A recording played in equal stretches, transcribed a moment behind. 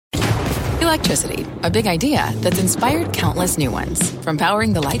Electricity, a big idea that's inspired countless new ones. From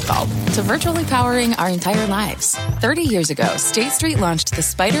powering the light bulb to virtually powering our entire lives. 30 years ago, State Street launched the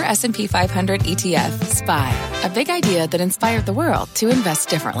Spider S&P 500 ETF, SPY. A big idea that inspired the world to invest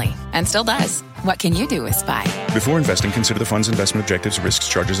differently. And still does. What can you do with SPY? Before investing, consider the fund's investment objectives, risks,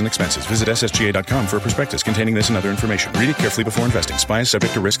 charges, and expenses. Visit ssga.com for a prospectus containing this and other information. Read it carefully before investing. SPY is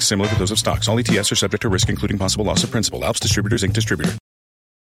subject to risks similar to those of stocks. All ETFs are subject to risk, including possible loss of principal. Alps Distributors, Inc. Distributor.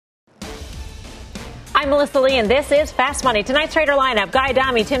 I'm Melissa Lee, and this is Fast Money. Tonight's trader lineup: Guy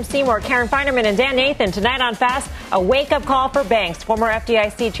Adami, Tim Seymour, Karen Feinerman, and Dan Nathan. Tonight on Fast, a wake-up call for banks. Former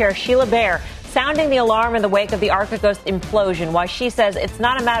FDIC Chair Sheila Bair sounding the alarm in the wake of the Archegos implosion, why she says it's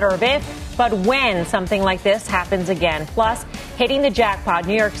not a matter of if, but when something like this happens again. Plus, hitting the jackpot,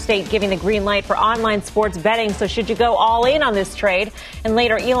 New York State giving the green light for online sports betting. So should you go all in on this trade? And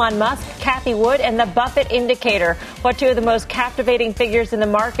later, Elon Musk, Cathie Wood, and the Buffett indicator. What two of the most captivating figures in the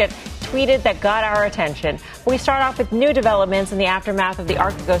market tweeted that got our attention? We start off with new developments in the aftermath of the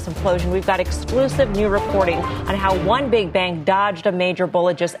Archegos implosion. We've got exclusive new reporting on how one big bank dodged a major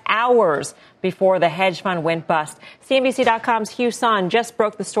bullet just hours before the hedge fund went bust. CNBC.com's Hugh Son just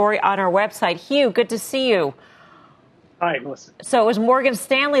broke the story on our website. Hugh, good to see you. Hi, Melissa. So it was Morgan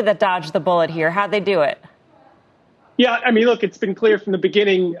Stanley that dodged the bullet here. How'd they do it? Yeah, I mean, look, it's been clear from the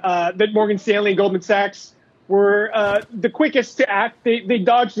beginning that Morgan Stanley and Goldman Sachs were the quickest to act. They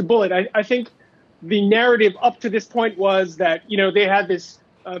dodged the bullet. I think the narrative up to this point was that, they had this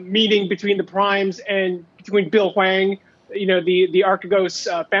meeting between the primes and between Bill Hwang, the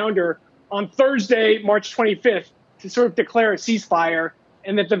Archegos founder, on Thursday, March 25th, to sort of declare a ceasefire.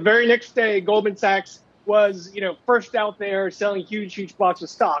 And that the very next day, Goldman Sachs was, first out there selling huge blocks of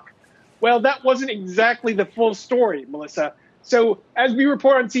stock. Well, that wasn't exactly the full story, Melissa. So as we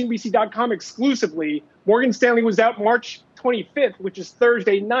report on CNBC.com exclusively, Morgan Stanley was out March 25th, which is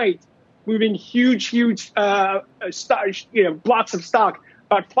Thursday night, moving huge blocks of stock,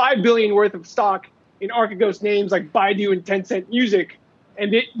 about $5 billion worth of stock in Archegos names like Baidu and Tencent Music.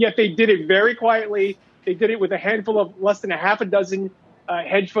 And yet they did it very quietly. They did it with a handful of less than a half a dozen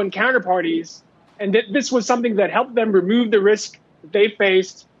hedge fund counterparties. And this was something that helped them remove the risk that they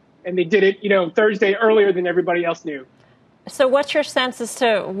faced. And they did it, Thursday earlier than everybody else knew. So what's your sense as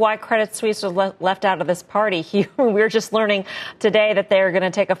to why Credit Suisse was left out of this party? We were just learning today that they're going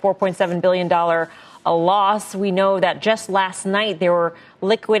to take a $4.7 billion loss. We know that just last night they were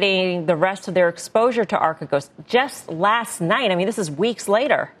liquidating the rest of their exposure to Archegos. Just last night. I mean, this is weeks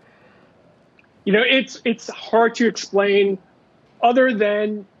later. It's hard to explain other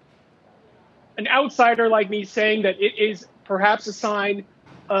than an outsider like me saying that it is perhaps a sign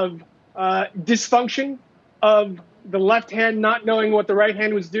of dysfunction, of the left hand not knowing what the right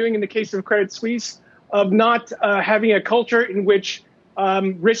hand was doing in the case of Credit Suisse, of not having a culture in which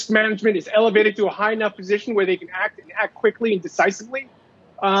risk management is elevated to a high enough position where they can act quickly and decisively.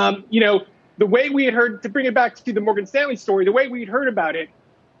 The way we had heard, to bring it back to the Morgan Stanley story, the way we had heard about it,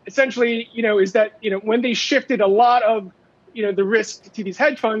 essentially, is that, when they shifted a lot of, the risk to these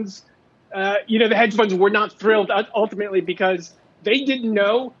hedge funds, the hedge funds were not thrilled ultimately because they didn't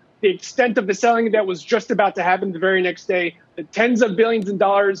know the extent of the selling that was just about to happen the very next day, the tens of billions of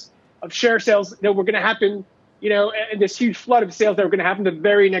dollars of share sales that were going to happen, and this huge flood of sales that were going to happen the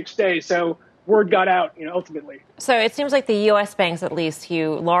very next day. So word got out, ultimately. So it seems like the U.S. banks, at least,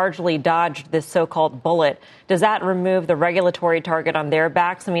 Hugh, largely dodged this so-called bullet. Does that remove the regulatory target on their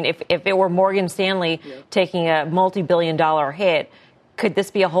backs? I mean, if it were Morgan Stanley taking a multi-billion-dollar hit, could this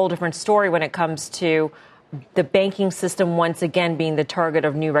be a whole different story when it comes to the banking system once again being the target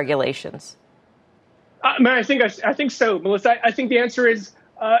of new regulations? I think so, Melissa. I think the answer is,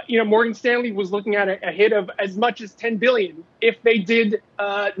 Morgan Stanley was looking at a hit of as much as $10 billion if they did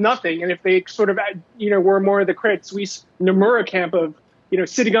nothing, and if they sort of, were more of the Credit Suisse Nomura camp of,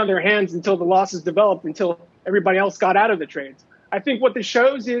 sitting on their hands until the losses developed, until everybody else got out of the trades. I think what this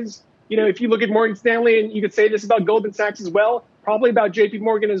shows is, if you look at Morgan Stanley, and you could say this about Goldman Sachs as well, probably about J.P.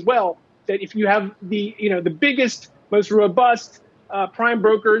 Morgan as well, that if you have the biggest, most robust prime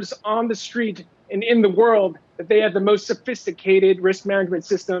brokers on the street and in the world, that they have the most sophisticated risk management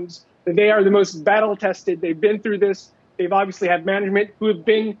systems, that they are the most battle tested. They've been through this. They've obviously had management who have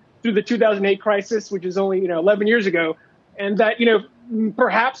been through the 2008 crisis, which is only 11 years ago, and that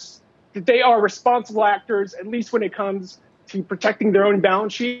perhaps that they are responsible actors, at least when it comes to protecting their own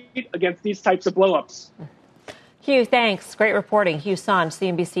balance sheet against these types of blowups. Hugh, thanks. Great reporting. Hugh Son,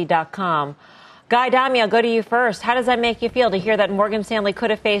 CNBC.com. Guy Adami, I'll go to you first. How does that make you feel to hear that Morgan Stanley could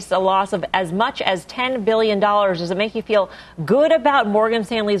have faced a loss of as much as $10 billion? Does it make you feel good about Morgan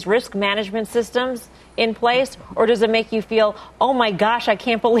Stanley's risk management systems in place? Or does it make you feel, oh, my gosh, I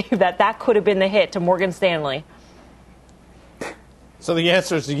can't believe that could have been the hit to Morgan Stanley? So the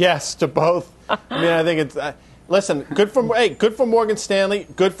answer is yes to both. I mean, I think it's listen, good for Morgan Stanley,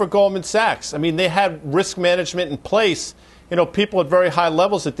 good for Goldman Sachs. I mean, they had risk management in place. You know, people at very high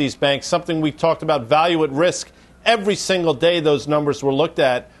levels at these banks, something we talked about, value at risk. Every single day those numbers were looked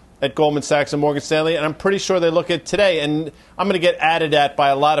at Goldman Sachs and Morgan Stanley, and I'm pretty sure they look at today. And I'm going to get added at by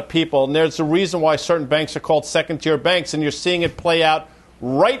a lot of people. And there's a reason why certain banks are called second-tier banks, and you're seeing it play out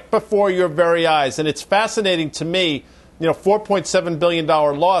right before your very eyes. And it's fascinating to me. You know, $4.7 billion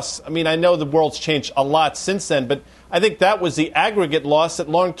loss. I mean, I know the world's changed a lot since then, but I think that was the aggregate loss that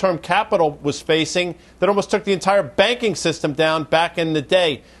long-term capital was facing that almost took the entire banking system down back in the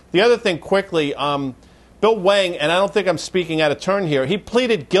day. The other thing quickly, Bill Wang, and I don't think I'm speaking out of turn here, he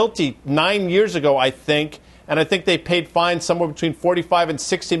pleaded guilty 9 years ago, I think, and I think they paid fines somewhere between $45 and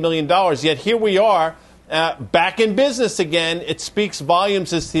 $60 million. Yet here we are. Back in business again. It speaks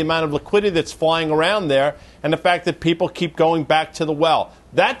volumes as to the amount of liquidity that's flying around there and the fact that people keep going back to the well.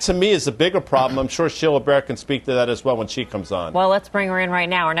 That, to me, is a bigger problem. I'm sure Sheila Bair can speak to that as well when she comes on. Well, let's bring her in right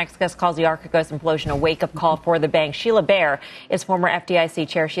now. Our next guest calls the Archegos implosion a wake-up call for the bank. Sheila Bair is former FDIC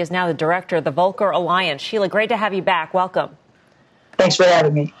chair. She is now the director of the Volcker Alliance. Sheila, great to have you back. Welcome. Thanks for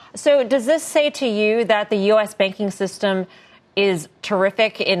having me. So does this say to you that the U.S. banking system is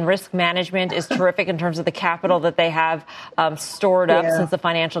terrific in risk management, is terrific in terms of the capital that they have stored up since the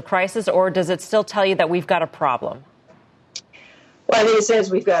financial crisis, or does it still tell you that we've got a problem? Well, I think it says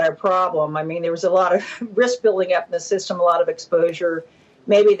we've got a problem. I mean, there was a lot of risk building up in the system, a lot of exposure.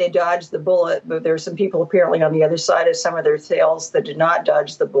 Maybe they dodged the bullet, but there are some people apparently on the other side of some of their sales that did not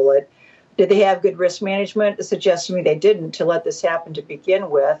dodge the bullet. Did they have good risk management? It suggests to me they didn't to let this happen to begin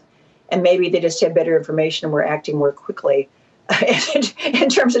with, and maybe they just had better information and were acting more quickly. In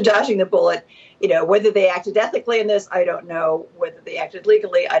terms of dodging the bullet, you know, whether they acted ethically in this, I don't know. Whether they acted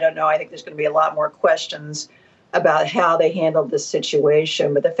legally, I don't know. I think there's going to be a lot more questions about how they handled this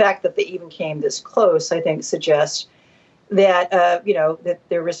situation. But the fact that they even came this close, I think, suggests that, that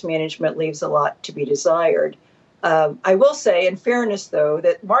their risk management leaves a lot to be desired. I will say, in fairness, though,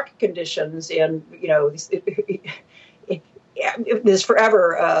 that market conditions and, this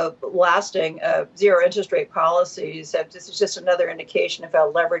forever lasting zero interest rate policies, this is just another indication of how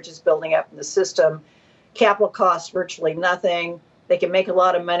leverage is building up in the system. Capital costs virtually nothing. They can make a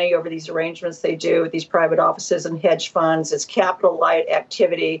lot of money over these arrangements they do with these private offices and hedge funds. It's capital light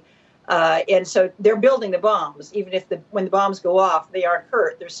activity. And so they're building the bombs. Even if when the bombs go off, they aren't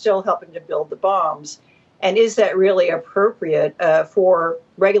hurt. They're still helping to build the bombs. And is that really appropriate for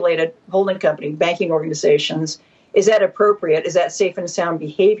regulated holding company, banking organizations? Is that appropriate? Is that safe and sound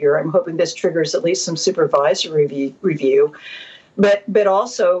behavior? I'm hoping this triggers at least some supervisory review. But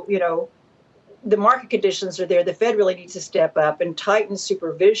also, the market conditions are there. The Fed really needs to step up and tighten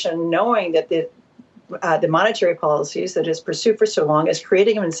supervision, knowing that the monetary policies that it's pursued for so long is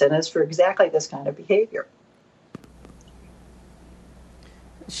creating incentives for exactly this kind of behavior.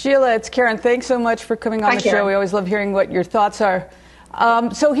 Sheila, it's Karen. Thanks so much for coming on the show. We always love hearing what your thoughts are.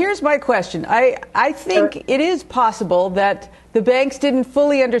 So here's my question. I think it is possible that the banks didn't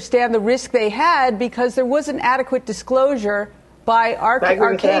fully understand the risk they had because there wasn't adequate disclosure by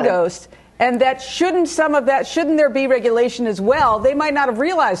Archegos. And that shouldn't there be regulation as well? They might not have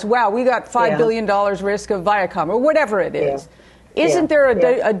realized, wow, we got $5 billion risk of Viacom or whatever it is. Isn't there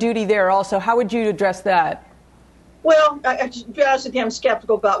a duty there also? How would you address that? Well, to be honest with you, I'm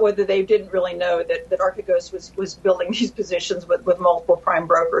skeptical about whether they didn't really know that Archegos was building these positions with multiple prime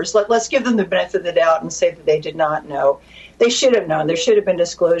brokers. Let's give them the benefit of the doubt and say that they did not know. They should have known. There should have been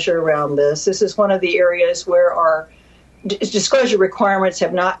disclosure around this. This is one of the areas where our disclosure requirements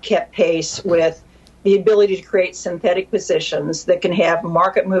have not kept pace with the ability to create synthetic positions that can have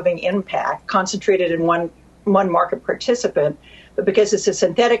market-moving impact concentrated in one market participant. But because it's a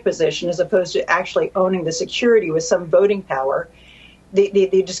synthetic position as opposed to actually owning the security with some voting power,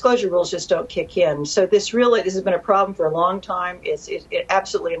 the disclosure rules just don't kick in. So this has been a problem for a long time. It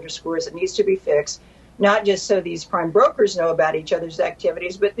absolutely underscores it needs to be fixed, not just so these prime brokers know about each other's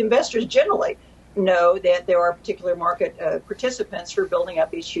activities, but investors generally know that there are particular market participants who are building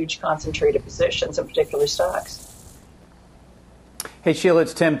up these huge concentrated positions in particular stocks. Hey, Sheila,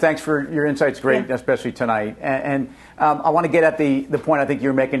 it's Tim. Thanks for your insights. Great, especially tonight. And I want to get at the point I think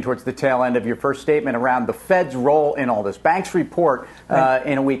you're making towards the tail end of your first statement around the Fed's role in all this. Banks report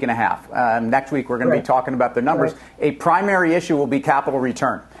in a week and a half. Next week, we're going to be talking about the numbers. A primary issue will be capital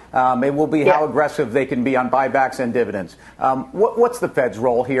return. It will be how aggressive they can be on buybacks and dividends. What's the Fed's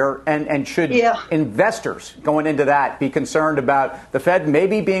role here? And should investors going into that be concerned about the Fed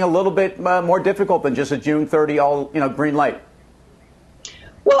maybe being a little bit more difficult than just a June 30 green light?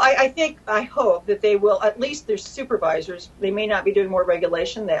 Well, I hope that they will, at least their supervisors, they may not be doing more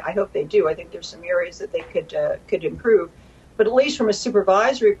regulation. I hope they do. I think there's some areas that they could improve. But at least from a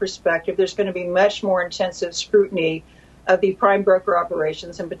supervisory perspective, there's going to be much more intensive scrutiny of the prime broker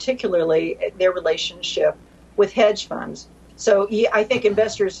operations, and particularly their relationship with hedge funds. So I think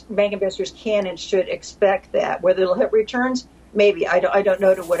bank investors can and should expect that. Whether they'll hit returns, maybe. I don't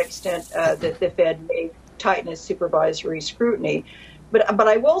know to what extent that the Fed may tighten its supervisory scrutiny. But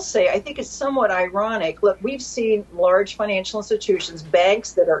I will say, I think it's somewhat ironic. Look, we've seen large financial institutions,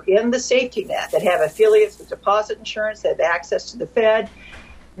 banks that are in the safety net, that have affiliates with deposit insurance, that have access to the Fed.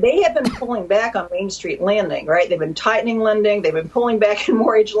 They have been pulling back on Main Street lending, right? They've been tightening lending. They've been pulling back in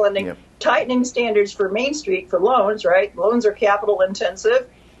mortgage lending, tightening standards for Main Street for loans, right? Loans are capital intensive,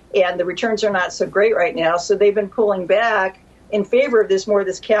 and the returns are not so great right now. So they've been pulling back in favor of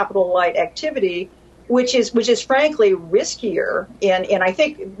this capital light activity, which is frankly riskier. And I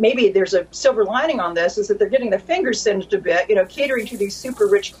think maybe there's a silver lining on this, is that they're getting their fingers singed a bit, catering to these super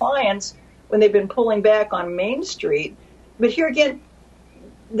rich clients when they've been pulling back on Main Street. But here again,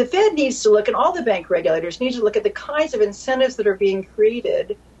 the Fed needs to look, and all the bank regulators need to look at the kinds of incentives that are being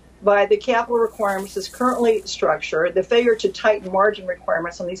created by the capital requirements as currently structured, the failure to tighten margin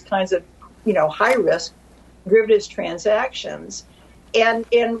requirements on these kinds of, high risk derivatives transactions. And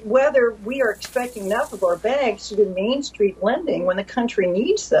whether we are expecting enough of our banks to do Main Street lending when the country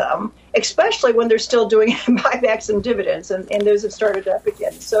needs them, especially when they're still doing buybacks and dividends, and those have started up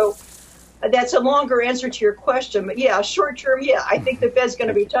again. So that's a longer answer to your question. But short term, I think the Fed's going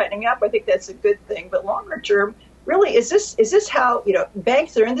to be tightening up. I think that's a good thing. But longer term, really, is this how,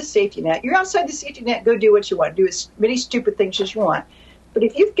 banks are in the safety net? You're outside the safety net, go do what you want. Do as many stupid things as you want. But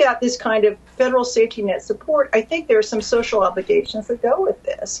if you've got this kind of federal safety net support, I think there are some social obligations that go with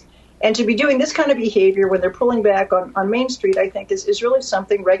this. And to be doing this kind of behavior when they're pulling back on Main Street, I think is really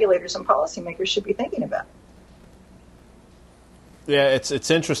something regulators and policymakers should be thinking about. Yeah,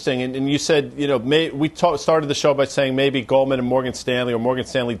 it's interesting. And you said, started the show by saying maybe Goldman and Morgan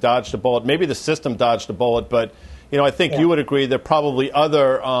Stanley dodged a bullet. Maybe the system dodged a bullet. But, I think you would agree there are probably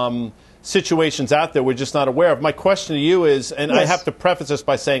other situations out there we're just not aware of. My question to you is, and I have to preface this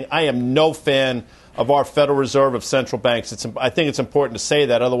by saying I am no fan of our Federal Reserve, of central banks. I think it's important to say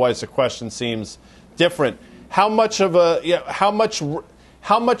that, otherwise the question seems different. How much of the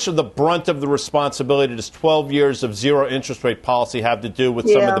brunt of the responsibility does 12 years of zero interest rate policy have to do with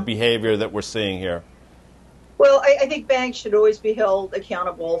some of the behavior that we're seeing here? Well, I think banks should always be held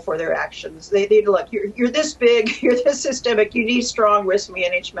accountable for their actions. They need to look, you're this big, you're this systemic, you need strong risk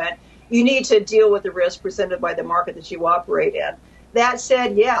management. You need to deal with the risk presented by the market that you operate in. That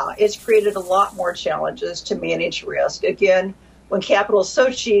said, it's created a lot more challenges to manage risk. Again, when capital is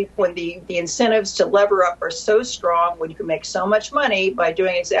so cheap, when the incentives to lever up are so strong, when you can make so much money by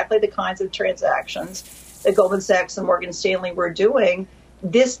doing exactly the kinds of transactions that Goldman Sachs and Morgan Stanley were doing,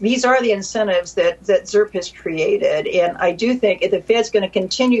 these are the incentives that ZIRP has created. And I do think if the Fed's going to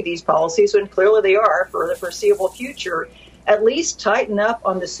continue these policies, and clearly they are for the foreseeable future, at least tighten up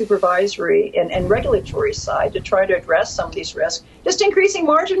on the supervisory and regulatory side to try to address some of these risks. Just increasing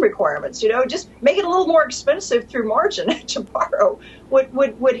margin requirements, just make it a little more expensive through margin to borrow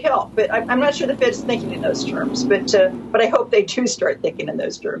would help. But I'm not sure the Fed's thinking in those terms. But I hope they do start thinking in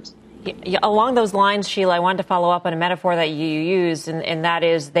those terms. Along those lines, Sheila, I wanted to follow up on a metaphor that you used, and that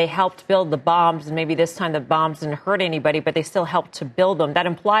is they helped build the bombs, and maybe this time the bombs didn't hurt anybody, but they still helped to build them. That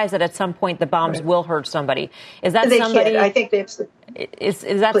implies that at some point the bombs will hurt somebody. Is that somebody? I think is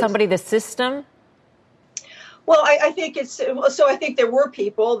that somebody? The system? Well, I think I think there were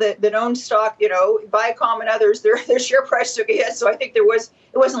people that owned stock, Viacom and others. Their share price took a hit, so I think it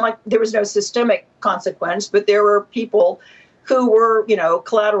wasn't like there was no systemic consequence, but there were people who were,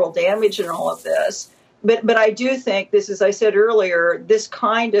 collateral damage in all of this. But I do think this, as I said earlier, this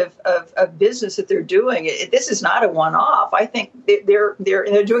kind of business that they're doing, this is not a one-off. I think they're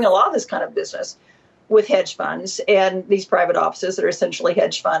doing a lot of this kind of business with hedge funds and these private offices that are essentially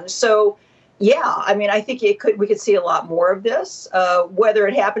hedge funds. So, I think we could see a lot more of this. Whether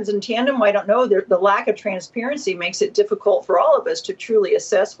it happens in tandem, I don't know. The lack of transparency makes it difficult for all of us to truly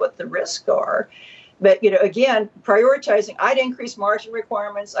assess what the risks are. But, again, prioritizing, I'd increase margin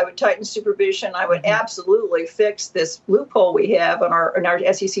requirements. I would tighten supervision. I would absolutely fix this loophole we have in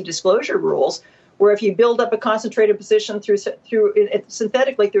our SEC disclosure rules, where if you build up a concentrated position through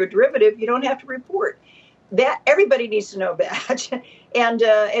synthetically through a derivative, you don't have to report. that everybody needs to know that.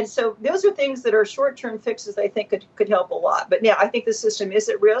 And so those are things that are short-term fixes I think could help a lot. But yeah, I think the system is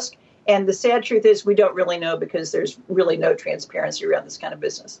at risk. And the sad truth is we don't really know because there's really no transparency around this kind of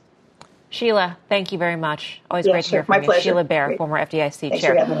business. Sheila, thank you very much. Always great to hear from My you. pleasure. Sheila Bair, Great. former FDIC Thanks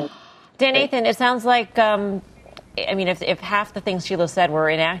chair. for having me. Dan Nathan, it sounds like, if half the things Sheila said were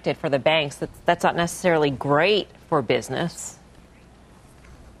enacted for the banks, that's not necessarily great for business.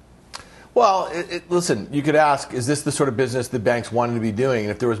 Well, listen, you could ask, is this the sort of business the banks wanted to be doing?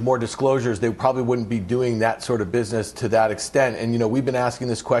 And if there was more disclosures, they probably wouldn't be doing that sort of business to that extent. And, we've been asking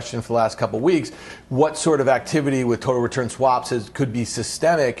this question for the last couple of weeks. What sort of activity with total return swaps could be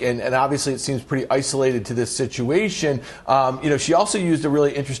systemic? And obviously it seems pretty isolated to this situation. She also used a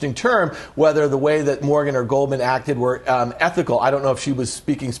really interesting term, whether the way that Morgan or Goldman acted were ethical. I don't know if she was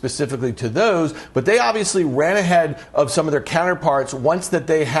speaking specifically to those, but they obviously ran ahead of some of their counterparts once that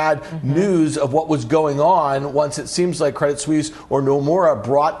they had news of what was going on, once it seems like Credit Suisse or Nomura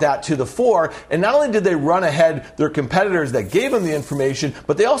brought that to the fore. And not only did they run ahead their competitors that gave them the information,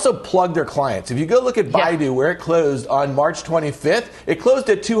 but they also plugged their clients. If you go look at Baidu, where it closed on March 25th, it closed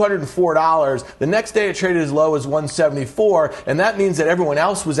at $204. The next day it traded as low as $174, and that means that everyone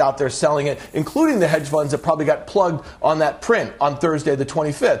else was out there selling it, including the hedge funds that probably got plugged on that print on Thursday the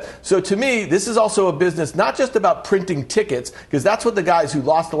 25th. So to me, this is also a business not just about printing tickets, because that's what the guys who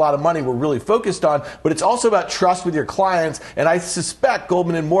lost a lot of money were really focused on, but it's also about trust with your clients, and I suspect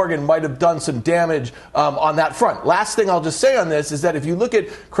Goldman and Morgan might have done some damage on that front. Last thing I'll just say on this is that if you look at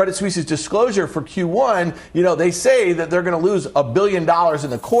Credit Suisse's disclosure for Q1, they say that they're going to lose $1 billion in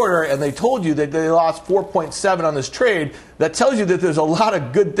the quarter, and they told you that they lost 4.7 on this trade. That tells you that there's a lot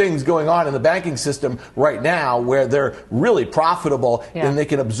of good things going on in the banking system right now where they're really profitable and they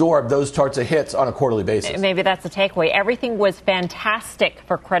can absorb those sorts of hits on a quarterly basis. Maybe that's the takeaway. Everything was fantastic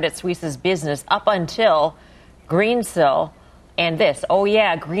for Credit Suisse's business up until Greensill and this. Oh,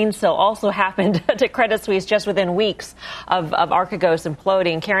 yeah, Greensill also happened to Credit Suisse just within weeks of Archegos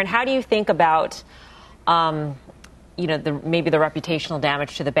imploding. Karen, how do you think about maybe the reputational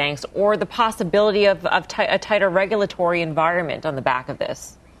damage to the banks or the possibility of a tighter regulatory environment on the back of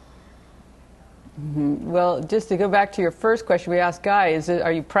this? Well, just to go back to your first question we asked Guy,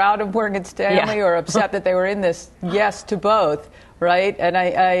 are you proud of Morgan Stanley or upset that they were in this? Yes to both, right? And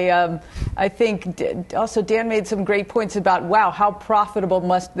I think also Dan made some great points about, wow, how profitable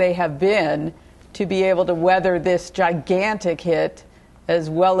must they have been to be able to weather this gigantic hit as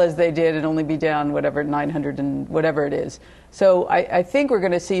well as they did and only be down, 900 and whatever it is. So I think we're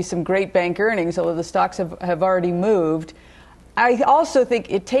going to see some great bank earnings, although the stocks have already moved. I also think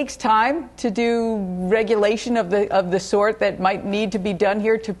it takes time to do regulation of the sort that might need to be done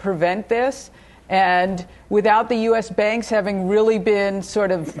here to prevent this. And without the U.S. banks having really been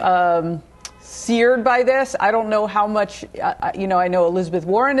sort of seared by this, I don't know how much, I know Elizabeth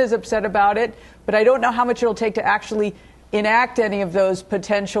Warren is upset about it, but I don't know how much it'll take to actually enact any of those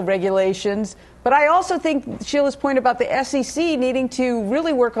potential regulations. But I also think Sheila's point about the SEC needing to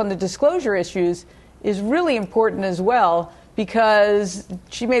really work on the disclosure issues is really important as well, because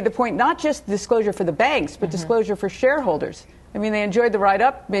she made the point not just disclosure for the banks, but disclosure for shareholders. I mean, they enjoyed the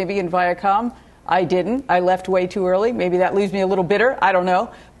write-up, maybe in Viacom. I didn't. I left way too early. Maybe that leaves me a little bitter. I don't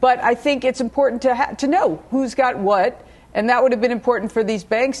know. But I think it's important to know who's got what, and that would have been important for these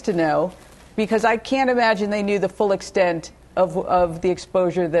banks to know, because I can't imagine they knew the full extent of the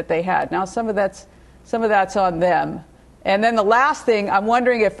exposure that they had. Now, some of that's on them. And then the last thing, I'm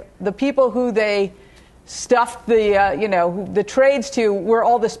wondering if the people who they stuffed the trades to were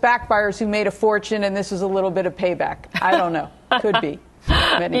all the SPAC buyers who made a fortune, and this is a little bit of payback. I don't know. Could be.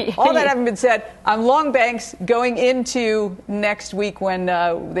 All that having been said, I'm long banks going into next week when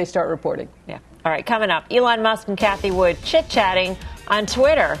they start reporting. Yeah. All right, coming up, Elon Musk and Cathie Wood chit-chatting on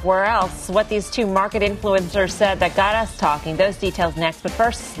Twitter. Where else? What these two market influencers said that got us talking. Those details next. But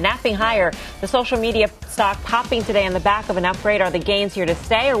first, snapping higher. The social media stock popping today on the back of an upgrade. Are the gains here to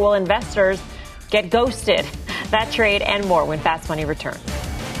stay, or will investors get ghosted? That trade and more when Fast Money returns.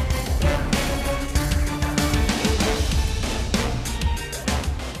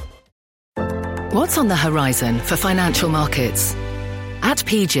 What's on the horizon for financial markets? At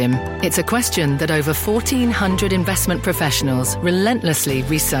PGIM, it's a question that over 1,400 investment professionals relentlessly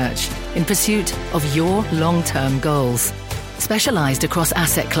research in pursuit of your long-term goals. Specialized across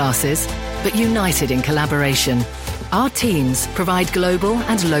asset classes, but united in collaboration, our teams provide global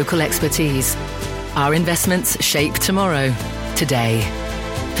and local expertise. Our investments shape tomorrow, today.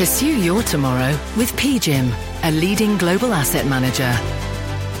 Pursue your tomorrow with PGIM, a leading global asset manager.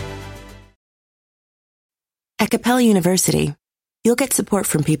 At Capella University, you'll get support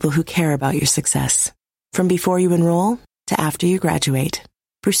from people who care about your success. From before you enroll to after you graduate,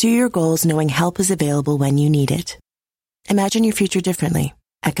 pursue your goals knowing help is available when you need it. Imagine your future differently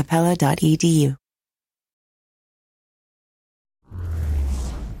at capella.edu.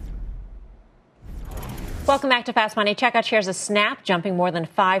 Welcome back to Fast Money. Check out shares of Snap jumping more than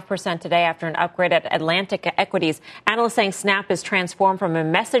 5% today after an upgrade at Atlantic Equities. Analysts saying Snap is transformed from a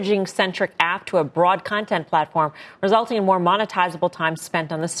messaging-centric app to a broad content platform, resulting in more monetizable time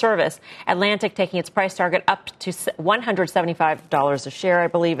spent on the service. Atlantic taking its price target up to $175 a share. I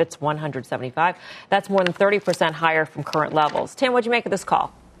believe it's $175. That's more than 30% higher from current levels. Tim, what'd you make of this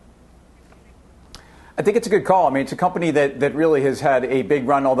call? I think it's a good call. I mean, it's a company that really has had a big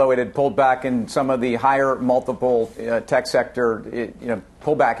run, although it had pulled back in some of the higher multiple tech sector,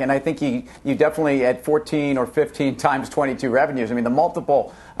 pullback. And I think you definitely at 14 or 15 times 22 revenues. I mean, the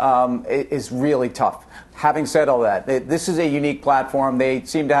multiple is really tough. Having said all that, this is a unique platform. They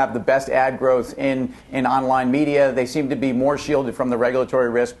seem to have the best ad growth in online media. They seem to be more shielded from the regulatory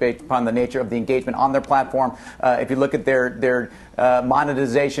risk based upon the nature of the engagement on their platform. If you look at their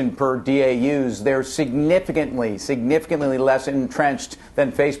monetization per DAUs, they're significantly less entrenched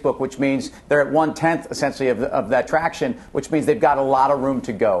than Facebook, which means they're at 1/10 essentially of that traction, which means they've got a lot of room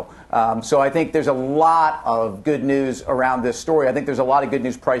to go. So I think there's a lot of good news around this story. I think there's a lot of good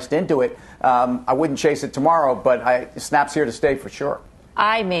news priced into it. I wouldn't chase it tomorrow, but Snap's here to stay for sure.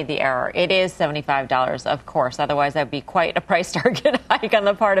 I made the error. It is $75, of course. Otherwise, that'd be quite a price target hike on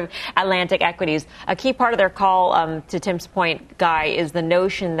the part of Atlantic Equities. A key part of their call, to Tim's point, Guy, is the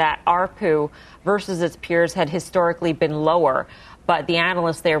notion that ARPU versus its peers had historically been lower. But the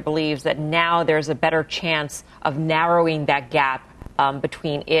analyst there believes that now there's a better chance of narrowing that gap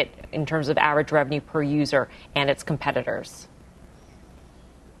between it in terms of average revenue per user and its competitors.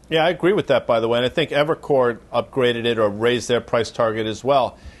 Yeah, I agree with that, by the way. And I think Evercore upgraded it or raised their price target as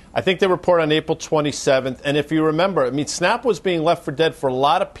well. I think they report on April 27th. And if you remember, I mean, Snap was being left for dead for a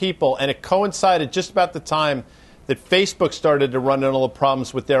lot of people. And it coincided just about the time that Facebook started to run into all the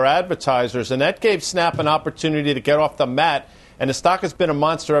problems with their advertisers. And that gave Snap an opportunity to get off the mat. And the stock has been a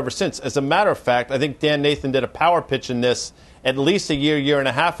monster ever since. As a matter of fact, I think Dan Nathan did a power pitch in this at least a year and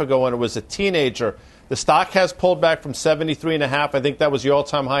a half ago when it was a teenager. The stock has pulled back from 73.5. I think that was the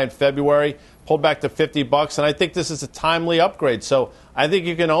all-time high in February. Pulled back to $50, and I think this is a timely upgrade. So I think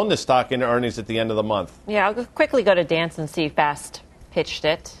you can own this stock in earnings at the end of the month. Yeah, I'll quickly go to Dance and see Fast pitched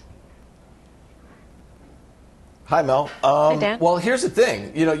it. Hi, Mel. Hey, Dan. Well, here's the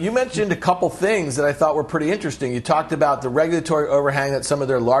thing. You mentioned a couple things that I thought were pretty interesting. You talked about the regulatory overhang that some of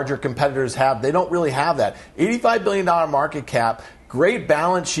their larger competitors have. They don't really have that. $85 billion market cap. Great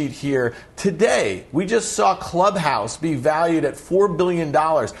balance sheet here. Today, we just saw Clubhouse be valued at $4 billion.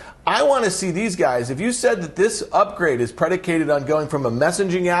 I want to see these guys. If you said that this upgrade is predicated on going from a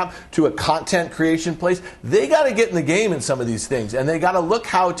messaging app to a content creation place, they got to get in the game in some of these things. And they got to look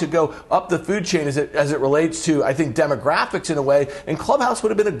how to go up the food chain as it relates to, I think, demographics in a way. And Clubhouse would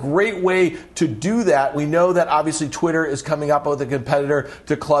have been a great way to do that. We know that obviously Twitter is coming up with a competitor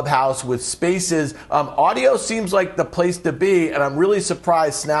to Clubhouse with Spaces. Audio seems like the place to be. And I'm really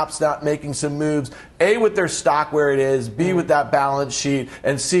surprised Snap's not making some moves, A, with their stock where it is, B, with that balance sheet,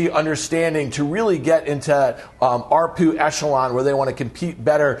 and C, understanding to really get into ARPU echelon where they want to compete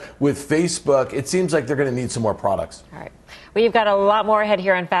better with Facebook. It seems like they're going to need some more products. All right. Well, you've got a lot more ahead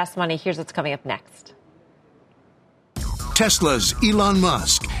here on Fast Money. Here's what's coming up next. Tesla's Elon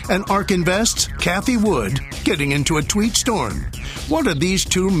Musk and ARK Invest's Cathie Wood getting into a tweet storm. What are these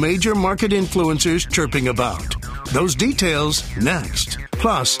two major market influencers chirping about? Those details next.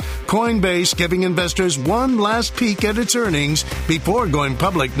 Plus, Coinbase giving investors one last peek at its earnings before going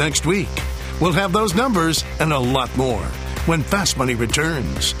public next week. We'll have those numbers and a lot more when Fast Money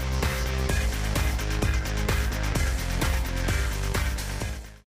returns.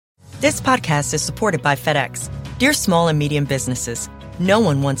 This podcast is supported by FedEx. Dear small and medium businesses, no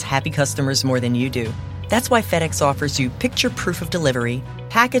one wants happy customers more than you do. That's why FedEx offers you picture proof of delivery,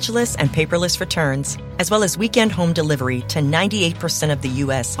 packageless and paperless returns, as well as weekend home delivery to 98% of the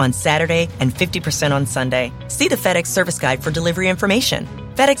U.S. on Saturday and 50% on Sunday. See the FedEx service guide for delivery information.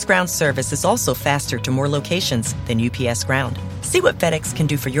 FedEx Ground service is also faster to more locations than UPS Ground. See what FedEx can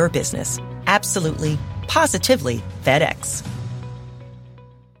do for your business. Absolutely, positively FedEx.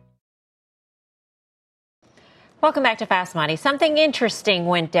 Welcome back to Fast Money. Something interesting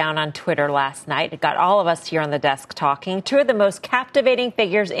went down on Twitter last night. It got all of us here on the desk talking. Two of the most captivating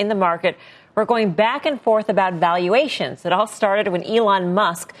figures in the market We're going back and forth about valuations. It all started when Elon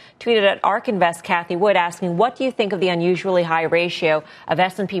Musk tweeted at ARK Invest Kathy Wood asking, what do you think of the unusually high ratio of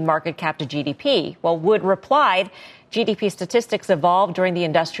S&P market cap to GDP? Well, Wood replied, GDP statistics evolved during the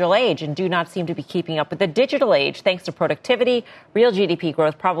industrial age and do not seem to be keeping up with the digital age. Thanks to productivity, real GDP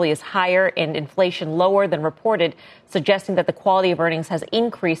growth probably is higher and inflation lower than reported, suggesting that the quality of earnings has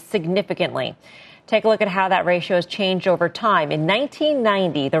increased significantly. Take a look at how that ratio has changed over time. In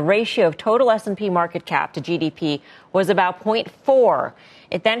 1990, the ratio of total S&P market cap to GDP was about 0.4.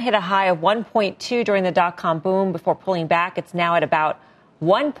 It then hit a high of 1.2 during the dot-com boom before pulling back. It's now at about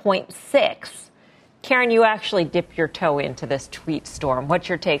 1.6. Karen, you actually dip your toe into this tweet storm. What's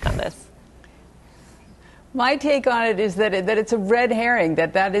your take on this? My take on it is that it's a red herring.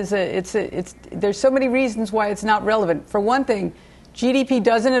 There's so many reasons why it's not relevant. For one thing, GDP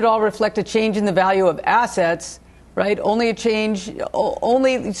doesn't at all reflect a change in the value of assets, right? So if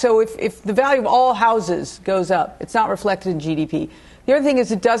the value of all houses goes up, it's not reflected in GDP. The other thing is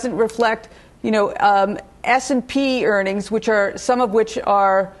it doesn't reflect, S&P earnings, some of which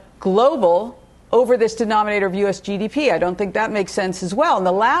are global, over this denominator of U.S. GDP. I don't think that makes sense as well. And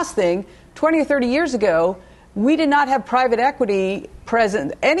the last thing, 20 or 30 years ago, we did not have any private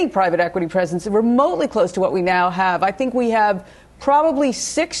equity presence remotely close to what we now have. I think we have probably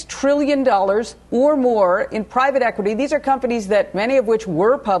 $6 trillion or more in private equity. These are companies that many of which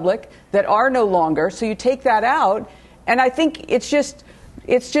were public that are no longer. So you take that out, and I think it's just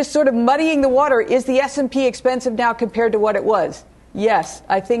sort of muddying the water. Is the S&P expensive now compared to what it was? Yes,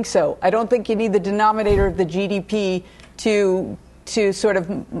 I think so. I don't think you need the denominator of the GDP to sort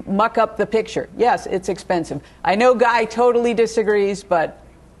of muck up the picture. Yes, it's expensive. I know Guy totally disagrees, but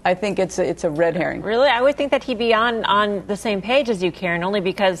I think it's a red herring. Really? I would think that he'd be on the same page as you, Karen, only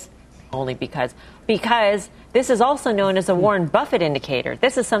because this is also known as a Warren Buffett indicator.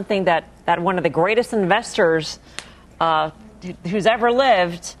 This is something that one of the greatest investors who's ever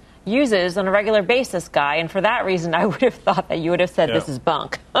lived uses on a regular basis, Guy. And for that reason, I would have thought that you would have said this is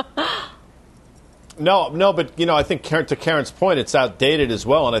bunk. No, but, I think to Karen's point, it's outdated as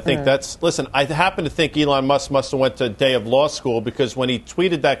well. And I think listen, I happen to think Elon Musk must have went to a day of law school because when he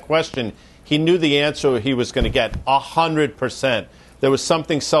tweeted that question, he knew the answer he was going to get 100%. There was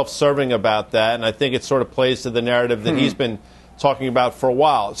something self-serving about that. And I think it sort of plays to the narrative that he's been talking about for a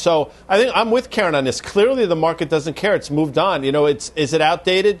while. So I think I'm with Karen on this. Clearly, the market doesn't care. It's moved on. Is it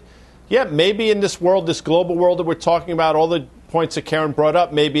outdated? Yeah, maybe in this world, this global world that we're talking about, all the points that Karen brought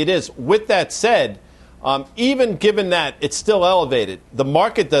up, maybe it is. With that said, even given that, it's still elevated. The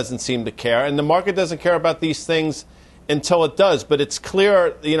market doesn't seem to care, and the market doesn't care about these things until it does. But it's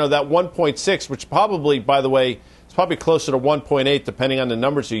clear, that 1.6, which probably, by the way, is probably closer to 1.8, depending on the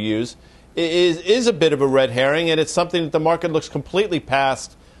numbers you use, is a bit of a red herring, and it's something that the market looks completely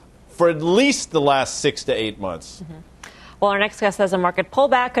past for at least the last 6 to 8 months. Mm-hmm. Well, our next guest says a market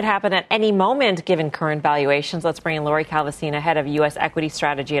pullback could happen at any moment given current valuations. Let's bring in Lori Calvasina, head of U.S. equity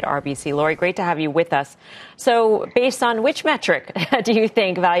strategy at RBC. Lori, great to have you with us. So based on which metric do you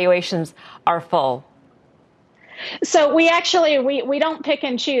think valuations are full? So we don't pick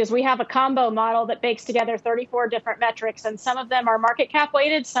and choose. We have a combo model that bakes together 34 different metrics, and some of them are market cap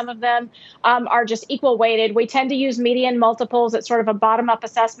weighted. Some of them are just equal weighted. We tend to use median multiples. It's sort of a bottom up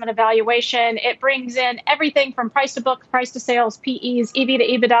assessment evaluation. It brings in everything from price to book, price to sales, PEs, EV to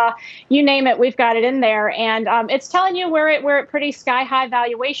EBITDA, you name it. We've got it in there. And it's telling you we're at pretty sky high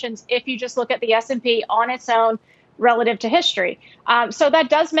valuations if you just look at the S&P on its own relative to history. So that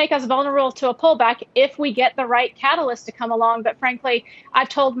does make us vulnerable to a pullback if we get the right catalyst to come along. But frankly, I've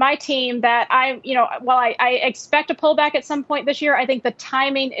told my team that while I expect a pullback at some point this year, I think the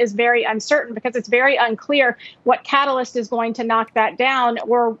timing is very uncertain because it's very unclear what catalyst is going to knock that down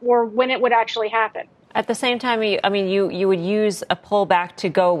or when it would actually happen. At the same time, you would use a pullback to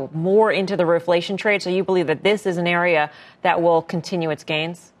go more into the reflation trade. So you believe that this is an area that will continue its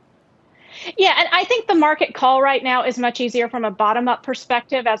gains? Yeah, and I think the market call right now is much easier from a bottom-up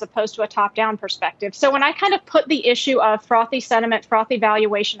perspective as opposed to a top-down perspective. So when I kind of put the issue of frothy sentiment, frothy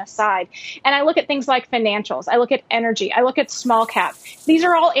valuation aside, and I look at things like financials, I look at energy, I look at small cap, these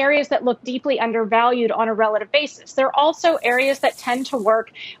are all areas that look deeply undervalued on a relative basis. They're also areas that tend to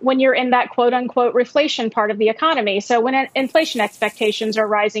work when you're in that quote-unquote reflation part of the economy. So when inflation expectations are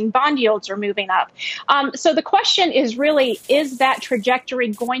rising, bond yields are moving up. So the question is really, is that trajectory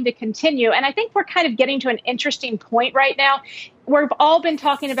going to continue? And I think we're kind of getting to an interesting point right now. We've all been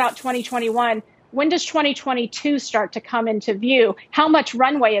talking about 2021. when does 2022 start to come into view? How much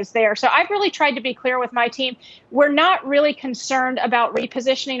runway is there? So I've really tried to be clear with my team. We're not really concerned about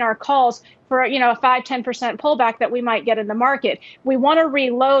repositioning our calls for, a 5-10% pullback that we might get in the market. We want to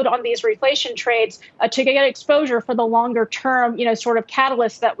reload on these reflation trades to get exposure for the longer term, sort of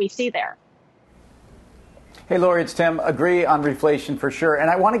catalyst that we see there. Hey, Lori, it's Tim. Agree on reflation for sure. And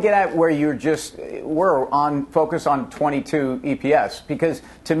I want to get at where we're on focus on 22 EPS, because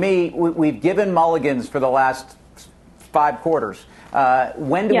to me, we've given mulligans for the last 5 quarters.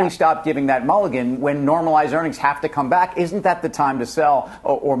 When do we stop giving that mulligan? When normalized earnings have to come back? Isn't that the time to sell,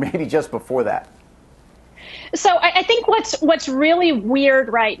 or maybe just before that? So I think what's really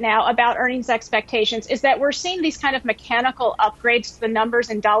weird right now about earnings expectations is that we're seeing these kind of mechanical upgrades to the numbers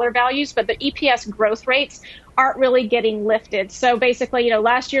and dollar values, but the EPS growth rates aren't really getting lifted. So basically,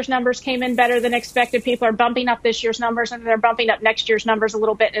 last year's numbers came in better than expected. People are bumping up this year's numbers, and they're bumping up next year's numbers a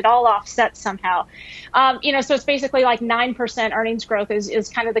little bit. It all offsets somehow. So it's basically like 9% earnings growth is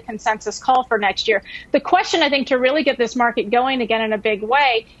kind of the consensus call for next year. The question, I think, to really get this market going again in a big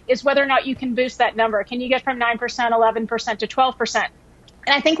way is whether or not you can boost that number. Can you get from 9%, 11% to 12%?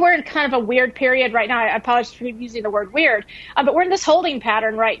 And I think we're in kind of a weird period right now. I apologize for using the word weird, but we're in this holding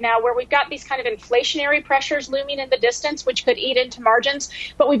pattern right now where we've got these kind of inflationary pressures looming in the distance, which could eat into margins.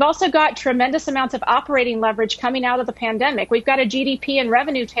 But we've also got tremendous amounts of operating leverage coming out of the pandemic. We've got a GDP and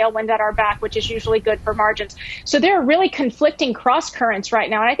revenue tailwind at our back, which is usually good for margins. So there are really conflicting cross currents right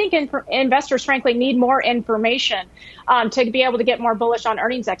now. And I think investors, frankly, need more information to be able to get more bullish on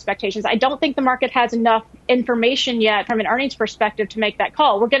earnings expectations. I don't think the market has enough information yet from an earnings perspective to make that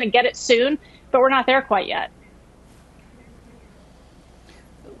call. We're going to get it soon, but we're not there quite yet.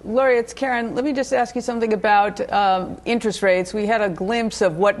 Lori, it's Karen. Let me just ask you something about interest rates. We had a glimpse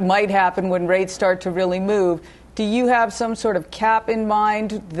of what might happen when rates start to really move. Do you have some sort of cap in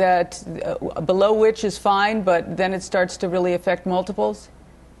mind that below which is fine, but then it starts to really affect multiples?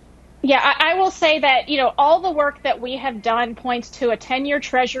 Yeah, I will say that, all the work that we have done points to a 10-year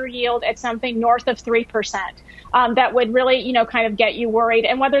Treasury yield at something north of 3%. That would really, kind of get you worried.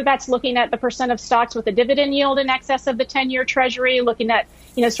 And whether that's looking at the percent of stocks with a dividend yield in excess of the 10-year Treasury, looking at,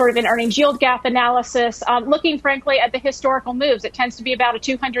 sort of an earnings yield gap analysis, looking, frankly, at the historical moves. It tends to be about a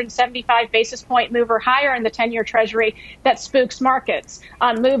 275 basis point move or higher in the 10-year Treasury that spooks markets.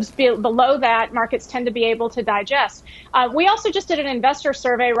 Moves below that, markets tend to be able to digest. We also just did an investor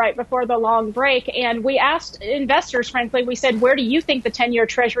survey right before the long break, and we asked investors, frankly, we said, where do you think the 10-year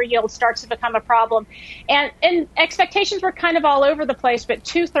Treasury yield starts to become a problem? And expectations were kind of all over the place, but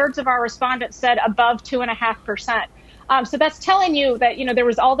 2/3 of our respondents said above 2.5%. So that's telling you that, there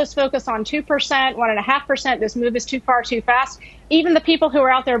was all this focus on 2%, 1.5%. This move is too far, too fast. Even the people who are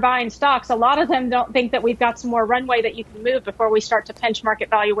out there buying stocks, a lot of them don't think that we've got some more runway that you can move before we start to pinch market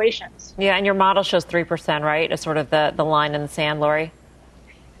valuations. Yeah, and your model shows 3%, right? As sort of the line in the sand, Lori?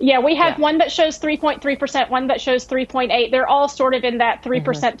 Yeah, we have one that shows 3.3%, one that shows 3.8. They're all sort of in that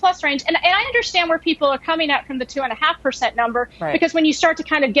 3% plus range. And I understand where people are coming at from the 2.5% number, because when you start to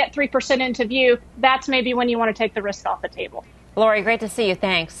kind of get 3% into view, that's maybe when you want to take the risk off the table. Lori, great to see you.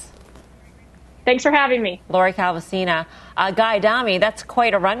 Thanks. Thanks for having me. Lori Calvasina. Guy Adami, that's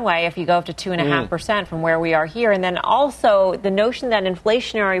quite a runway if you go up to 2.5% from where we are here. And then also the notion that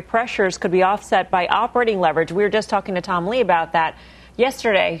inflationary pressures could be offset by operating leverage. We were just talking to Tom Lee about that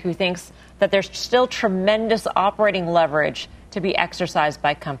yesterday, who thinks that there's still tremendous operating leverage to be exercised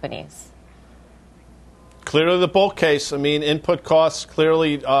by companies. Clearly the bull case. I mean, input costs,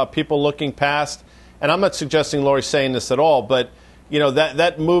 clearly people looking past. And I'm not suggesting Lori's saying this at all, but,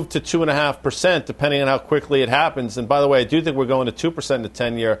 that move to 2.5%, depending on how quickly it happens. And by the way, I do think we're going to 2% in the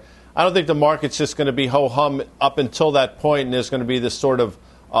 10-year. I don't think the market's just going to be ho-hum up until that point, and there's going to be this sort of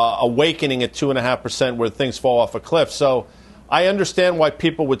awakening at 2.5% where things fall off a cliff. So I understand why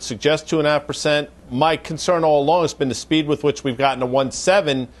people would suggest 2.5%. My concern all along has been the speed with which we've gotten to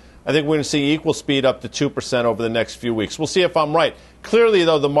 1.7. I think we're going to see equal speed up to 2% over the next few weeks. We'll see if I'm right. Clearly,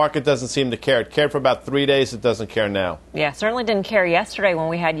 though, the market doesn't seem to care. It cared for about 3 days. It doesn't care now. Yeah, certainly didn't care yesterday when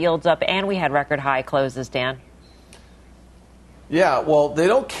we had yields up and we had record high closes, Dan. Yeah, well, they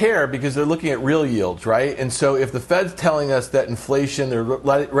don't care because they're looking at real yields, right? And so if the Fed's telling us that inflation, they're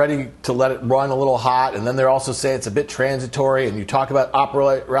ready to let it run a little hot, and then they're also saying it's a bit transitory, and you talk about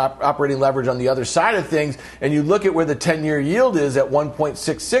operating leverage on the other side of things, and you look at where the 10-year yield is at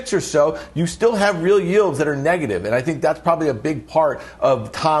 1.66 or so, you still have real yields that are negative. And I think that's probably a big part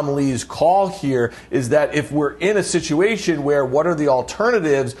of Tom Lee's call here, is that if we're in a situation where what are the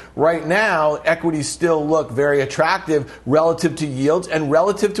alternatives, right now equities still look very attractive relative to yields and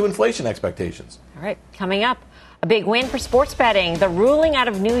relative to inflation expectations. All right, coming up, A big win for sports betting. The ruling out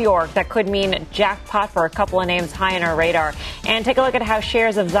of New York that could mean jackpot for a couple of names high on our radar. And take a look at how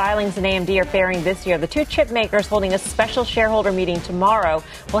shares of Xilinx and AMD are faring this year. The two chip makers holding a special shareholder meeting tomorrow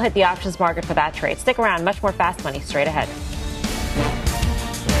will hit the options market for that trade. Stick around. Much more Fast Money straight ahead.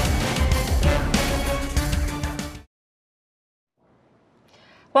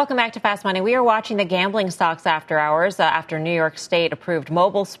 Welcome back to Fast Money. We are watching the gambling stocks after hours after New York State approved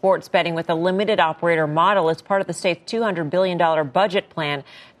mobile sports betting with a limited operator model as part of the state's $200 billion budget plan.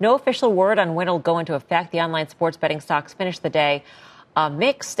 No official word on when it will go into effect. The online sports betting stocks finished the day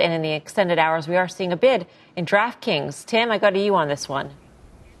mixed, and in the extended hours, we are seeing a bid in DraftKings. Tim, I go to you on this one.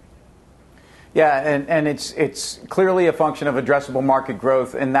 Yeah, and it's clearly a function of addressable market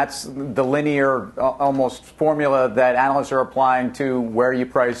growth, and that's the linear almost formula that analysts are applying to where you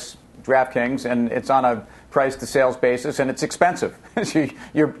price DraftKings, and it's on a price to sales basis, and it's expensive. So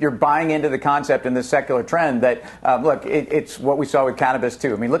you're buying into the concept and the secular trend that, look, it's what we saw with cannabis,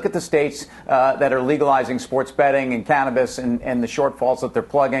 too. I mean, look at the states that are legalizing sports betting and cannabis and the shortfalls that they're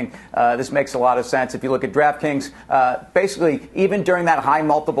plugging. This makes a lot of sense. If you look at DraftKings, basically, even during that high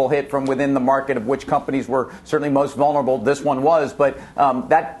multiple hit from within the market of which companies were certainly most vulnerable, this one was. But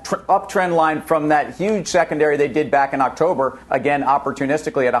that uptrend line from that huge secondary they did back in October, again,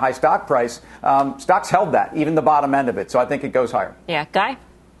 opportunistically at a high stock price, stocks held that, even the bottom end of it. So I think it goes higher. Yeah, Guy?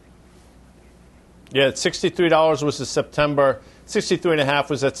 Yeah, $63 was the September. 63.5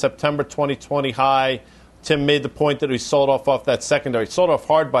 was that September 2020 high. Tim made the point that he sold off that secondary. Sold off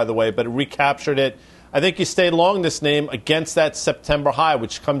hard, by the way, but recaptured it. I think he stayed long this name against that September high,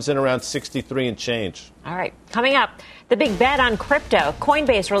 which comes in around 63 and change. All right. Coming up, the big bet on crypto.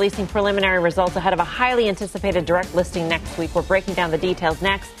 Coinbase releasing preliminary results ahead of a highly anticipated direct listing next week. We're breaking down the details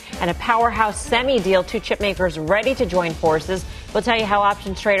next. And a powerhouse semi deal, two chip makers ready to join forces. We'll tell you how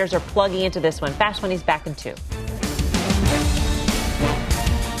options traders are plugging into this one. Fast Money's back in 2.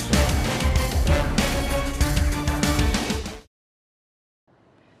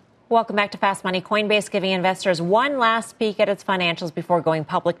 Welcome back to Fast Money. Coinbase giving investors one last peek at its financials before going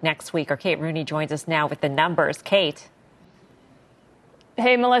public next week. Our Kate Rooney joins us now with the numbers. Kate.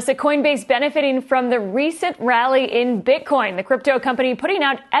 Hey, Melissa. Coinbase benefiting from the recent rally in Bitcoin. The crypto company putting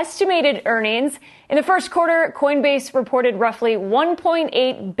out estimated earnings. In the first quarter, Coinbase reported roughly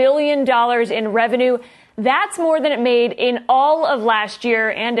 $1.8 billion in revenue. That's more than it made in all of last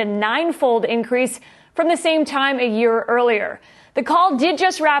year and a ninefold increase from the same time a year earlier. The call did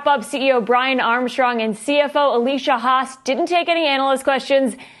just wrap up. CEO Brian Armstrong and CFO Alicia Haas didn't take any analyst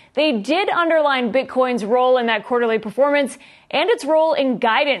questions. They did underline Bitcoin's role in that quarterly performance and its role in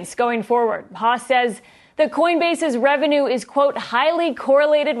guidance going forward. Haas says that Coinbase's revenue is, quote, highly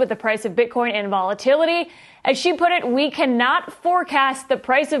correlated with the price of Bitcoin and volatility. As she put it, we cannot forecast the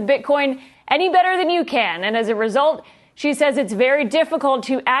price of Bitcoin any better than you can. And as a result, she says it's very difficult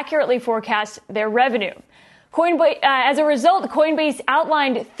to accurately forecast their revenue. As a result, Coinbase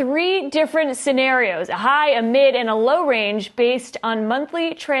outlined 3 different scenarios, a high, a mid, and a low range based on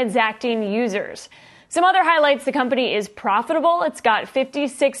monthly transacting users. Some other highlights: the company is profitable. It's got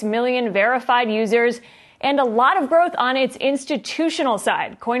 56 million verified users and a lot of growth on its institutional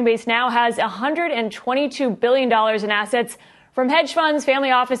side. Coinbase now has $122 billion in assets from hedge funds,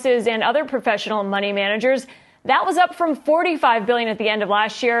 family offices, and other professional money managers. That was up from $45 billion at the end of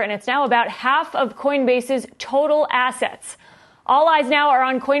last year, and it's now about half of Coinbase's total assets. All eyes now are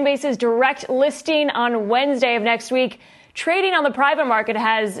on Coinbase's direct listing on Wednesday of next week. Trading on the private market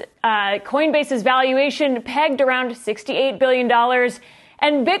has Coinbase's valuation pegged around $68 billion.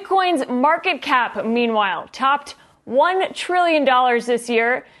 And Bitcoin's market cap, meanwhile, topped $1 trillion this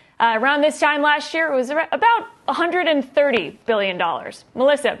year. Around this time last year, it was about $130 billion.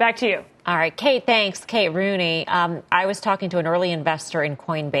 Melissa, back to you. All right, Kate, thanks. Kate Rooney. I was talking to an early investor in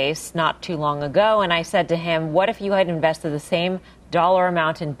Coinbase not too long ago, and I said to him, what if you had invested the same dollar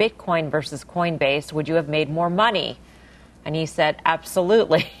amount in Bitcoin versus Coinbase? Would you have made more money? And he said,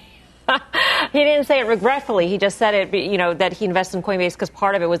 absolutely. He didn't say it regretfully. He just said it, that he invested in Coinbase because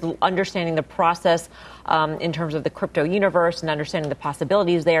part of it was understanding the process in terms of the crypto universe and understanding the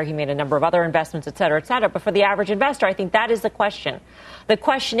possibilities there. He made a number of other investments, et cetera, et cetera. But for the average investor, I think that is the question. The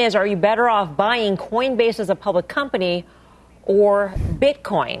question is, are you better off buying Coinbase as a public company or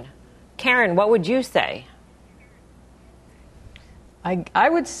Bitcoin? Karen, what would you say? I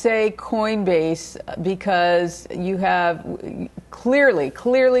would say Coinbase because you have clearly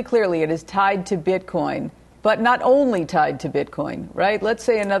it is tied to Bitcoin, but not only tied to Bitcoin, right? Let's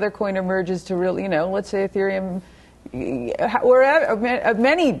say another coin emerges to really, let's say Ethereum, we're at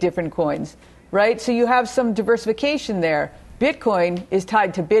many different coins, right? So you have some diversification there. Bitcoin is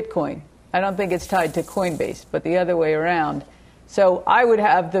tied to Bitcoin. I don't think it's tied to Coinbase, but the other way around. So I would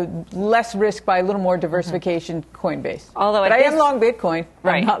have the less risk by a little more diversification Coinbase. But I am long Bitcoin.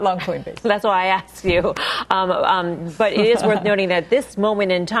 Right. I'm not long Coinbase. That's why I asked you. But it is worth noting that at this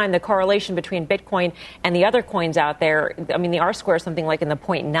moment in time, the correlation between Bitcoin and the other coins out there, I mean, the R-square is something like in the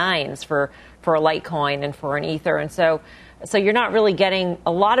 0.9s for a Litecoin and for an Ether. And so you're not really getting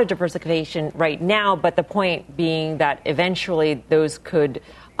a lot of diversification right now, but the point being that eventually those could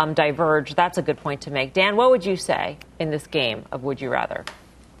diverge. That's a good point to make. Dan, what would you say in this game of Would You Rather?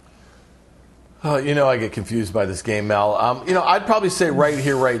 I get confused by this game, Mel. I'd probably say right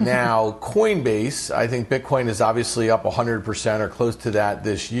here, right now, Coinbase. I think Bitcoin is obviously up 100% or close to that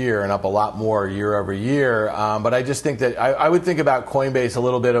this year and up a lot more year over year. But I just think that I would think about Coinbase a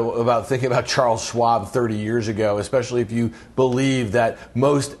little bit about thinking about Charles Schwab 30 years ago, especially if you believe that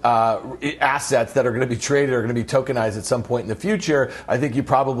most assets that are going to be traded are going to be tokenized at some point in the future. I think you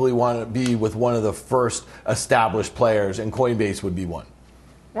probably want to be with one of the first established players, and Coinbase would be one.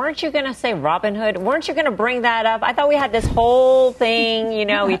 Weren't you going to say Robinhood? Weren't you going to bring that up? I thought we had this whole thing,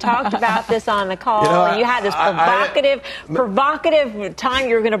 we talked about this on the call, and you had this provocative time.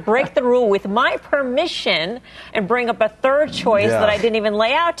 You were going to break the rule with my permission and bring up a third choice that I didn't even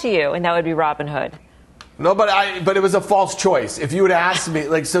lay out to you, and that would be Robinhood. No, but it was a false choice. If you would ask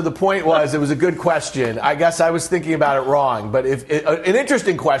me, so the point was, it was a good question. I guess I was thinking about it wrong. But an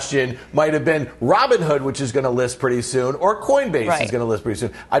interesting question might have been Robinhood, which is going to list pretty soon, or Coinbase is going to list pretty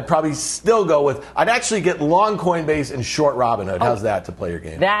soon. I'd probably still go with, I'd actually get long Coinbase and short Robinhood. How's that to play your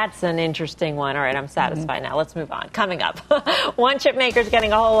game? That's an interesting one. All right, I'm satisfied now. Let's move on. Coming up, one chip maker's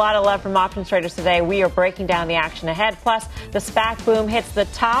getting a whole lot of love from options traders today. We are breaking down the action ahead. Plus, the SPAC boom hits the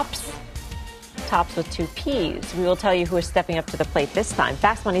tops with two P's. We will tell you who is stepping up to the plate this time.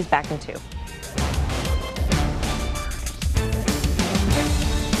 Fast Money's back in 2.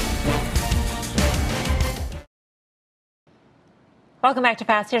 Welcome back to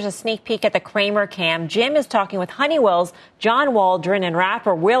Fast. Here's a sneak peek at the Kramer Cam. Jim is talking with Honeywell's John Waldron and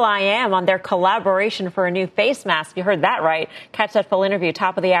rapper will.i.am on their collaboration for a new face mask. You heard that right. Catch that full interview,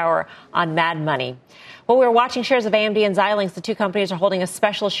 top of the hour on Mad Money. Well, we're watching shares of AMD and Xilinx. The two companies are holding a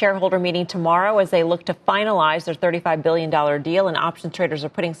special shareholder meeting tomorrow as they look to finalize their $35 billion deal, and options traders are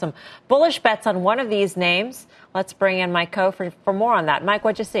putting some bullish bets on one of these names. Let's bring in Mike Coe for more on that. Mike,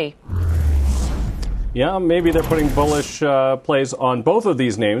 what'd you see? Yeah, maybe they're putting bullish plays on both of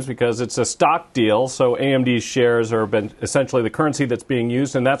these names because it's a stock deal. So AMD's shares are essentially the currency that's being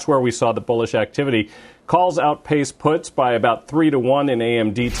used, and that's where we saw the bullish activity. Calls outpaced puts by about 3-1 in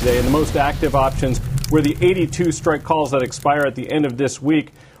AMD today, and the most active options were the 82 strike calls that expire at the end of this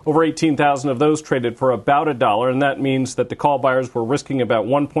week. Over 18,000 of those traded for about $1, and that means that the call buyers were risking about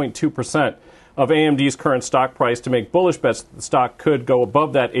 1.2% of AMD's current stock price to make bullish bets that the stock could go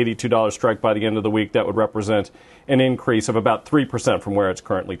above that $82 strike by the end of the week. That would represent an increase of about 3% from where it's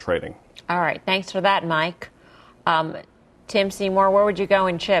currently trading. All right. Thanks for that, Mike. Tim Seymour, where would you go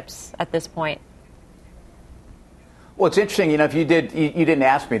in chips at this point? Well, it's interesting, if you didn't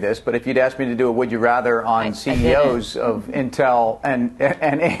ask me this, but if you'd asked me to do a would you rather on CEOs of Intel and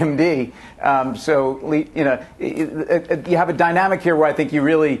AMD, you have a dynamic here where I think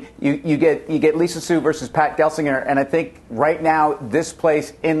you get Lisa Su versus Pat Gelsinger, and I think right now this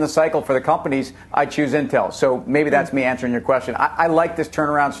place in the cycle for the companies, I choose Intel. So maybe that's me answering your question. I like this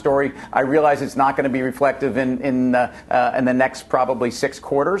turnaround story. I realize it's not going to be reflective in the next probably 6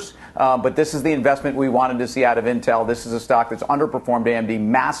 quarters, but this is the investment we wanted to see out of Intel. This is a stock that's underperformed AMD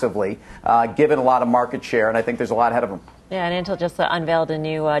massively, given a lot of market share, and I think there's a lot ahead of them. Yeah, and Intel just unveiled a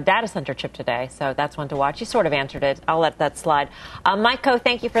new data center chip today, so that's one to watch. You sort of answered it. I'll let that slide. Mike Coe,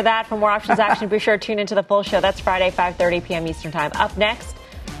 thank you for that. For more options action, be sure to tune into the full show. That's Friday, 5:30 p.m. Eastern Time. Up next,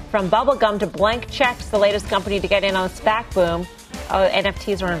 from bubblegum to blank checks, the latest company to get in on the SPAC boom.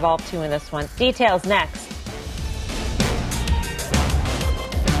 NFTs are involved, too, in this one. Details next.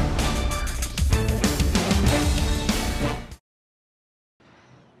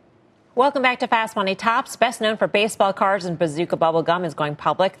 Welcome back to Fast Money. Topps, best known for baseball cards and bazooka bubblegum, is going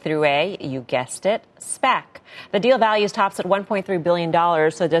public through you guessed it, SPAC. The deal values Topps at $1.3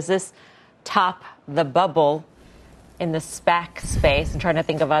 billion. So does this top the bubble in the SPAC space? I'm trying to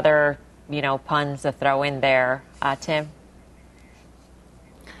think of other, puns to throw in there. Tim?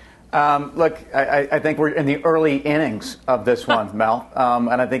 Look, I think we're in the early innings of this one, Mel.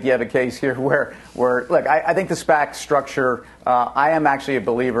 And I think you have a case here where look, I think the SPAC structure I am actually a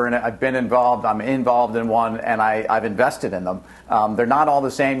believer in it. I've been involved. I'm involved in one, and I've invested in them. They're not all the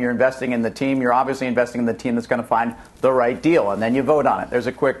same. You're investing in the team. You're obviously investing in the team that's going to find the right deal, and then you vote on it. There's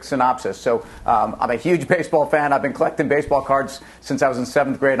a quick synopsis. So I'm a huge baseball fan. I've been collecting baseball cards since I was in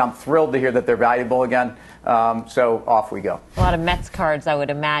 7th grade. I'm thrilled to hear that they're valuable again. So off we go. A lot of Mets cards, I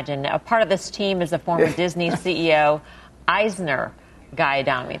would imagine. A part of this team is the former Disney CEO, Eisner. Guy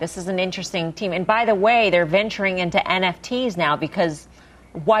Adami. This is an interesting team. And by the way, they're venturing into NFTs now because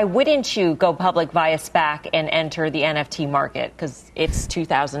why wouldn't you go public via SPAC and enter the NFT market? Because it's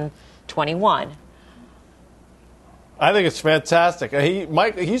 2021. I think it's fantastic. He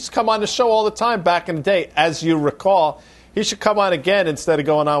used to come on the show all the time back in the day, as you recall. He should come on again instead of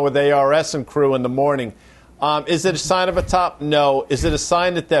going on with ARS and crew in the morning. Is it a sign of a top? No. Is it a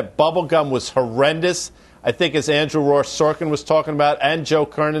sign that bubblegum was horrendous? I think as Andrew Ross Sorkin was talking about and Joe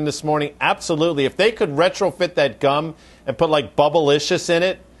Kernan this morning, absolutely. If they could retrofit that gum and put like Bubblicious in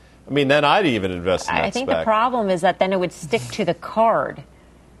it, I mean, then I'd even invest in that. I think the problem is that then it would stick to the card,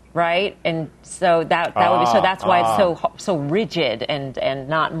 right? And so that would be so. That's why it's so rigid and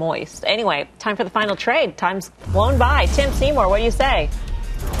not moist. Anyway, time for the final trade. Time's flown by. Tim Seymour, what do you say?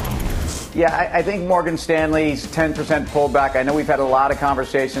 Yeah, I think Morgan Stanley's 10% pullback. I know we've had a lot of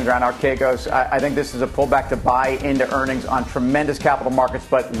conversations around Archegos. I think this is a pullback to buy into earnings on tremendous capital markets,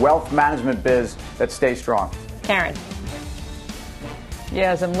 but wealth management biz that stays strong. Karen.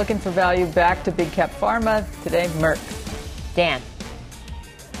 Yes, I'm looking for value back to big cap pharma. Today, Merck. Dan.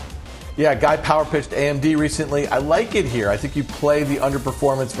 Yeah, Guy power pitched AMD recently. I like it here. I think you play the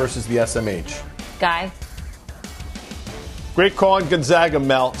underperformance versus the SMH. Guy. Great call on Gonzaga,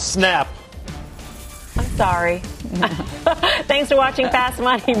 Mel. Snap. I'm sorry. Thanks for watching Fast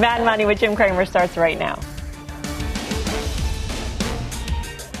Money. Mad Money with Jim Cramer starts right now.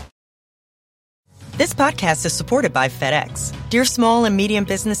 This podcast is supported by FedEx. Dear small and medium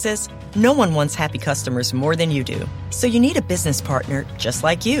businesses, no one wants happy customers more than you do. So you need a business partner just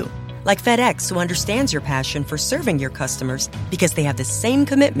like you. Like FedEx, who understands your passion for serving your customers because they have the same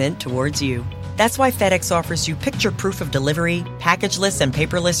commitment towards you. That's why FedEx offers you picture proof of delivery, packageless and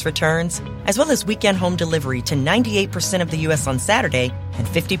paperless returns, as well as weekend home delivery to 98% of the U.S. on Saturday and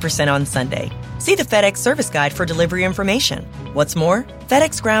 50% on Sunday. See the FedEx service guide for delivery information. What's more,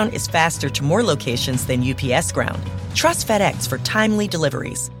 FedEx Ground is faster to more locations than UPS Ground. Trust FedEx for timely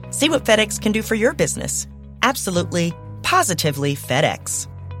deliveries. See what FedEx can do for your business. Absolutely, positively FedEx.